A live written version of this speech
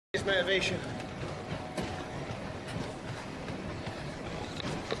Thanks, motivation.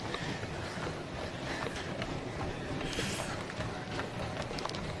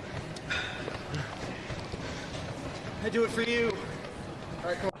 I do it for you. All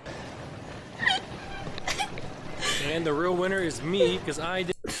right, come on. And the real winner is me, because I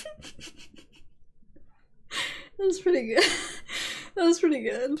did. That was pretty good. That was pretty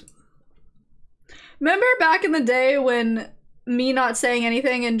good. Remember back in the day when me not saying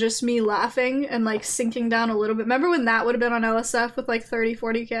anything and just me laughing and like sinking down a little bit? Remember when that would have been on LSF with like 30,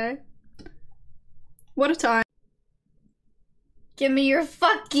 40K? What a time. Give me your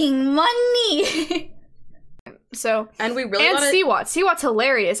fucking money! So, and we really and Seawat. Seawat's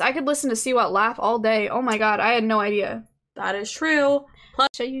hilarious. I could listen to Seawat laugh all day. Oh my god, I had no idea. That is true. Plus,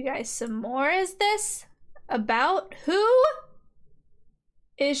 show you guys some more. Is this about who?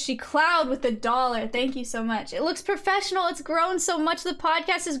 Is she Cloud with $1? Thank you so much. It looks professional. It's grown so much. The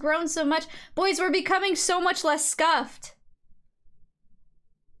podcast has grown so much. Boys, we're becoming so much less scuffed.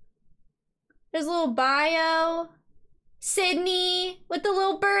 There's a little bio. Sydney with the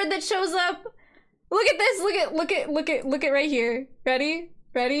little bird that shows up. Look at this. Look at right here. Ready?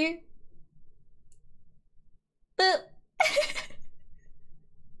 Ready?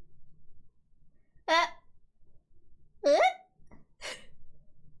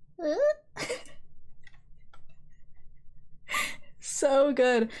 So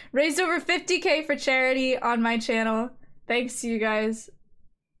good. Raised over 50K for charity on my channel. Thanks to you guys.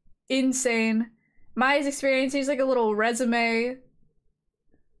 Insane. Maya's experience, here's like a little resume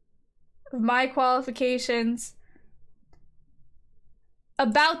of my qualifications.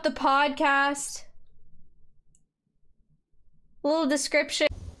 About the podcast. A little description.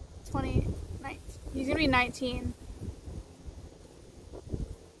 20, he's gonna be 19.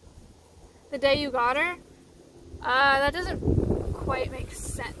 The day you got her? That doesn't quite make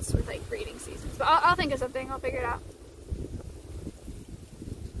sense with like breeding seasons, but I'll think of something. I'll figure it out.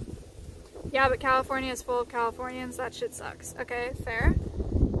 Yeah, but California is full of Californians. That shit sucks. Okay, fair.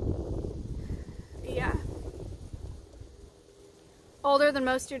 Yeah. Older than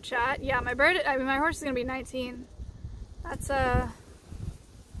most of your chat. Yeah, my horse is gonna be 19. That's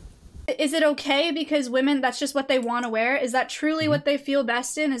Is it okay because women, that's just what they want to wear? Is that truly what they feel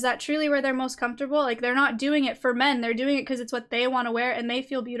best in? Is that truly where they're most comfortable? Like, they're not doing it for men. They're doing it because it's what they want to wear and they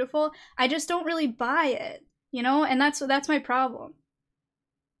feel beautiful. I just don't really buy it, you know? And that's my problem.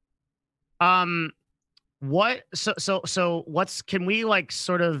 Can we like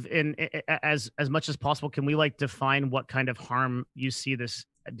sort of as much as possible, can we like define what kind of harm you see this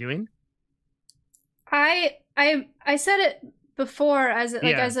doing? I said it before as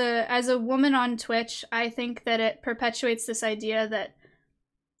a woman on Twitch. I think that it perpetuates this idea that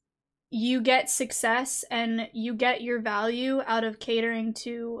you get success and you get your value out of catering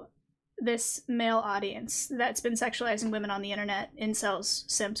to this male audience that's been sexualizing women on the internet, incels,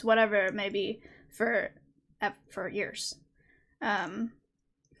 simps, whatever it may be, for years. Thank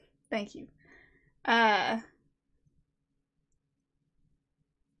you.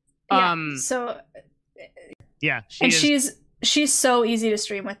 She's so easy to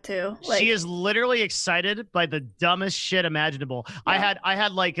stream with too. Like, she is literally excited by the dumbest shit imaginable. Yeah. I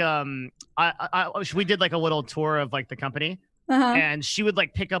had like we did like a little tour of like the company. And she would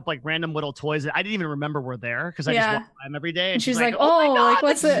like pick up like random little toys that I didn't even remember were there because I just walk by them every day. And she's like, "Oh, like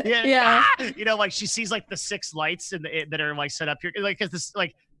what's it?" Yeah. You know, like she sees like the 6 lights that are like set up here, like because this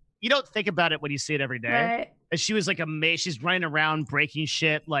like you don't think about it when you see it every day. Right. And she was like amazed. She's running around breaking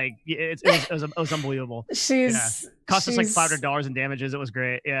shit. Like it was unbelievable. Cost us like $500 in damages. It was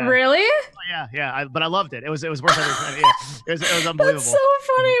great. Yeah. Really? Oh, yeah. But I loved it. It was worth every penny. Yeah. It was unbelievable. That's so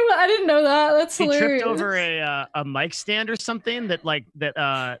funny. I didn't know that. That's hilarious. He tripped over a mic stand or something that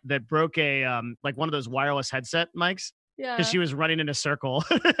broke a like one of those wireless headset mics. Yeah. Because she was running in a circle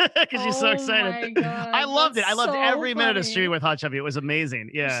because she's so excited. My God, I loved it. I loved every minute of streaming with Hot Chubby. It was amazing.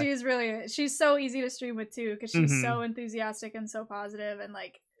 Yeah. She's so easy to stream with too because she's so enthusiastic and so positive, and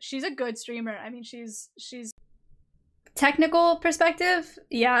like she's a good streamer. I mean, she's technical perspective,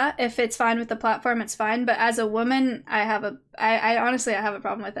 yeah, if it's fine with the platform, it's fine. But as a woman, I honestly have a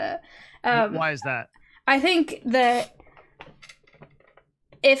problem with it. Why is that? I think that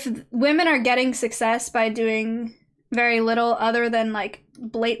if women are getting success by doing very little other than like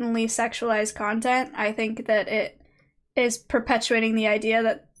blatantly sexualized content, I think that it is perpetuating the idea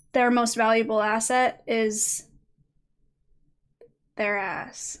that their most valuable asset is their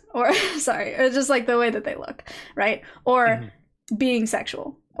ass, or sorry, or just like the way that they look, right? Or being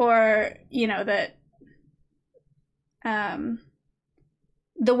sexual, or you know that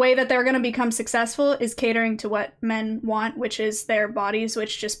the way that they're going to become successful is catering to what men want, which is their bodies,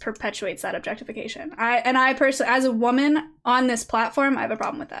 which just perpetuates that objectification. I personally, as a woman on this platform, I have a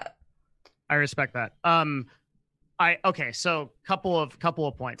problem with that. I respect that. Okay, so couple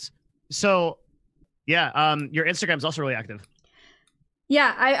of points. So yeah, your Instagram's also really active.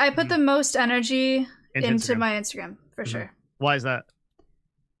 Yeah, I put the most energy into my Instagram for sure. Why is that?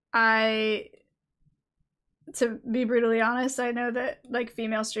 To be brutally honest, I know that like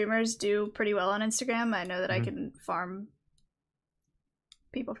female streamers do pretty well on Instagram. I know that I can farm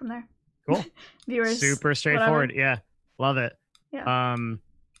people from there. Cool. Viewers. Super straightforward. Whatever. Yeah. Love it. Yeah.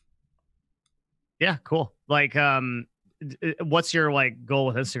 Yeah, cool. Like what's your like goal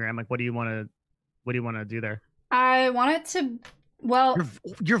with Instagram? Like what do you want to do there? I want it to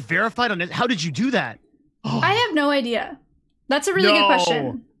you're verified on it. How did you do that? I have no idea. That's a really good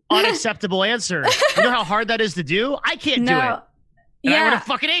question. Unacceptable answer. You know how hard that is to do? I can't do it. And I run a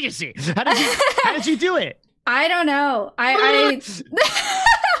fucking agency. How did you do it? I don't know. I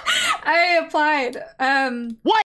applied. What?